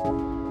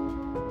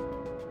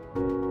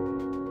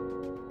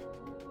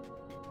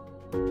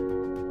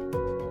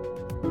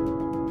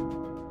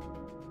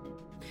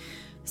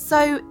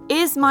 So,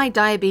 is my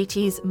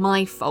diabetes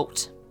my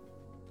fault?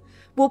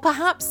 Well,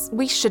 perhaps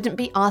we shouldn't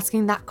be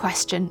asking that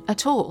question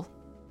at all.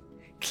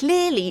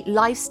 Clearly,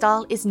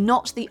 lifestyle is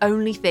not the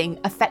only thing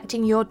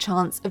affecting your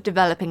chance of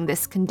developing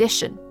this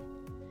condition.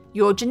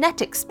 Your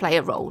genetics play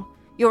a role,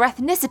 your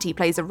ethnicity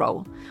plays a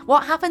role,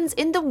 what happens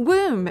in the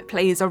womb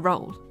plays a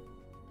role.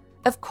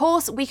 Of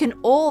course, we can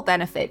all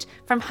benefit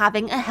from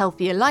having a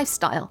healthier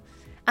lifestyle,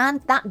 and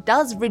that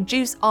does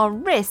reduce our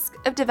risk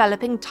of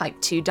developing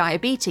type 2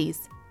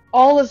 diabetes.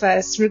 All of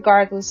us,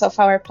 regardless of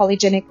our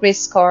polygenic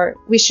risk score,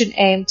 we should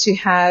aim to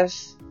have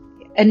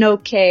an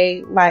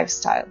okay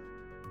lifestyle.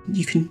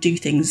 You can do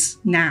things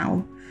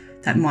now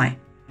that might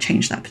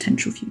change that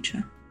potential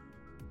future.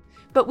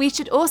 But we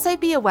should also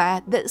be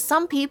aware that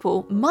some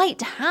people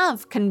might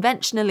have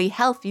conventionally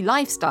healthy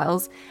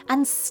lifestyles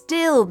and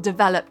still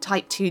develop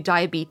type 2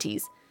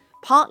 diabetes,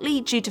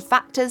 partly due to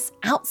factors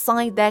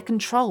outside their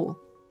control.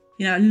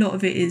 A lot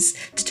of it is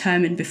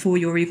determined before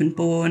you're even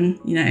born,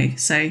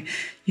 so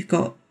you've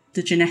got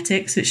the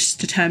genetics, which is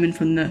determined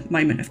from the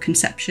moment of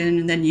conception,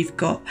 and then you've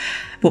got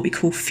what we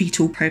call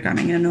fetal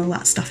programming, and all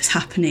that stuff is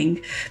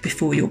happening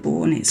before you're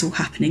born. It's all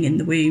happening in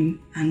the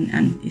womb,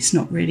 and it's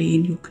not really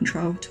in your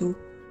control at all.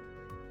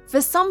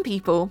 For some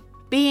people,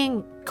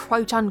 being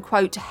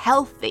quote-unquote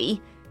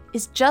healthy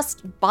is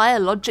just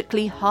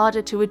biologically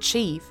harder to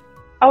achieve.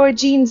 Our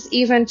genes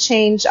even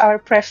change our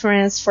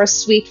preference for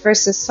sweet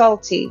versus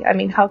salty. I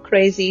mean, how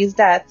crazy is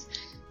that?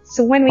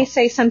 So when we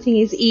say something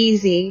is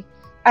easy,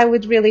 I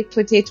would really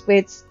put it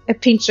with a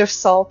pinch of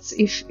salt,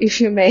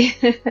 if you may.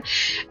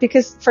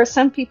 Because for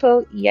some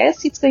people,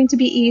 yes, it's going to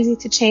be easy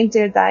to change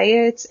their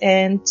diet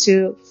and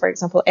to, for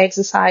example,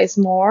 exercise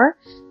more.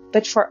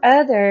 But for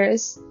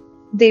others,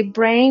 their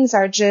brains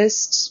are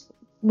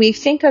we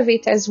think of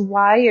it as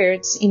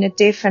wired in a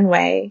different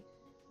way,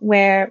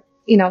 where,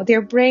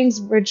 their brains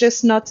were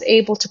just not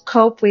able to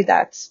cope with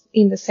that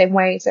in the same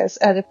ways as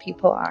other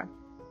people are.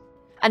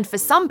 And for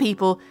some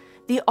people,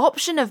 the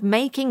option of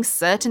making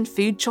certain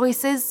food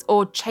choices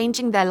or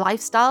changing their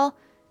lifestyle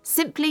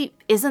simply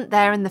isn't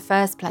there in the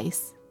first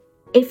place.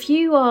 If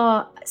you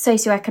are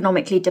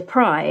socioeconomically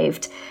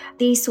deprived,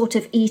 these sort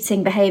of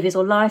eating behaviours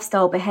or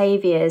lifestyle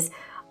behaviours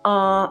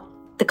are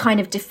the kind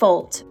of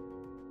default.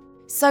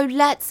 So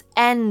let's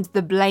end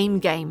the blame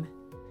game.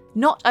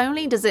 Not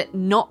only does it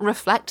not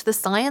reflect the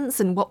science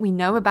and what we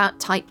know about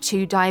type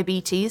 2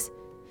 diabetes,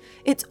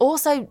 it's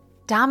also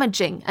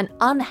damaging and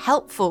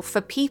unhelpful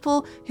for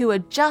people who are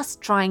just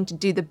trying to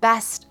do the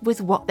best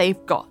with what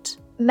they've got.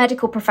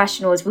 Medical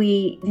professionals,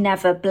 we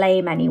never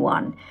blame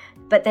anyone.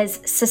 But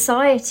there's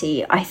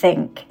society, I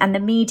think, and the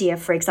media,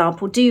 for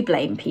example, do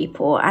blame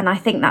people. And I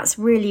think that's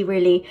really,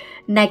 really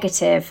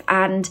negative.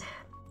 And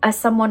as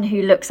someone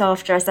who looks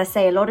after, as I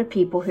say, a lot of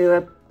people who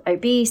are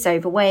obese,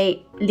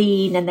 overweight,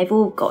 lean, and they've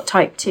all got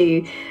type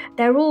 2,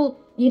 they're all,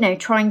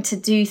 trying to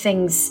do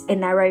things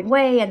in their own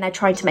way, and they're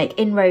trying to make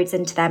inroads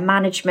into their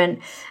management,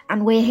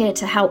 and we're here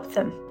to help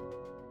them.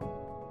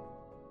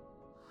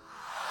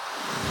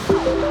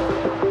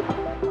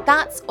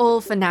 That's all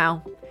for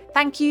now.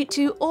 Thank you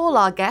to all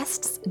our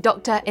guests,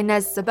 Dr.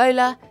 Inez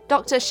Sabola,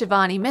 Dr.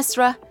 Shivani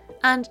Misra,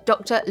 and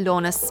Dr.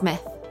 Lorna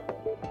Smith.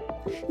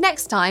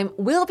 Next time,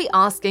 we'll be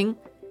asking,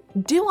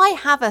 do I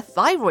have a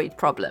thyroid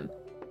problem?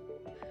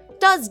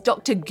 Does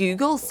Dr.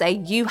 Google say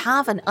you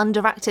have an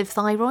underactive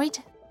thyroid?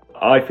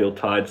 I feel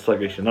tired,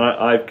 sluggish, and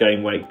I've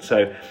gained weight.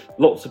 So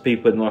lots of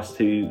people in the last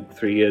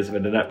 2-3 years have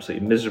had an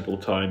absolutely miserable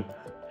time.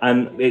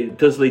 And it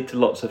does lead to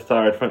lots of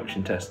thyroid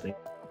function testing.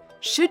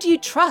 Should you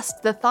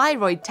trust the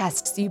thyroid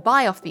tests you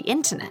buy off the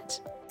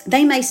internet?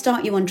 They may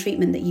start you on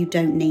treatment that you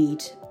don't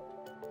need,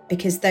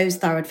 because those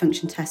thyroid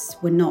function tests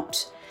were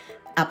not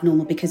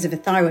abnormal because of a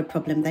thyroid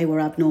problem. They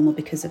were abnormal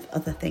because of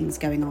other things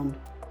going on.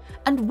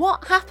 And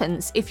what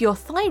happens if your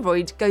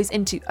thyroid goes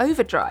into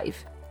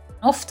overdrive?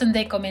 Often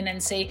they come in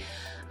and say,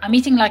 I'm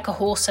eating like a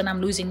horse and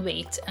I'm losing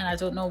weight, and I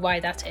don't know why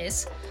that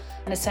is.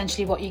 And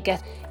essentially what you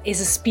get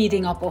is a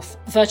speeding up of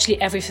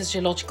virtually every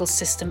physiological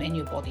system in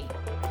your body.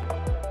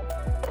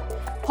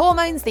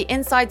 Hormones: The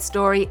Inside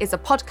Story is a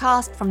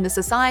podcast from the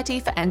Society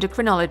for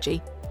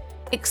Endocrinology.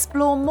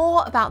 Explore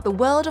more about the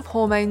world of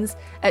hormones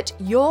at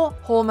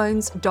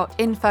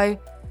yourhormones.info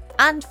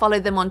and follow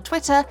them on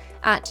Twitter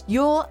at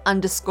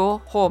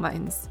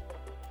 @your_hormones.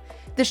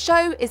 The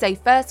show is a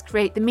First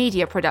Create the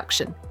Media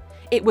production.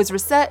 It was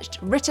researched,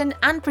 written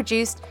and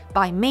produced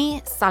by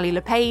me, Sally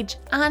LePage,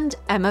 and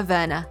Emma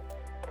Werner.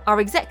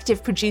 Our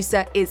executive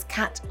producer is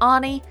Kat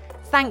Arney.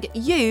 Thank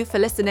you for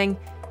listening,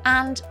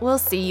 and we'll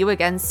see you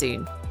again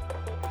soon.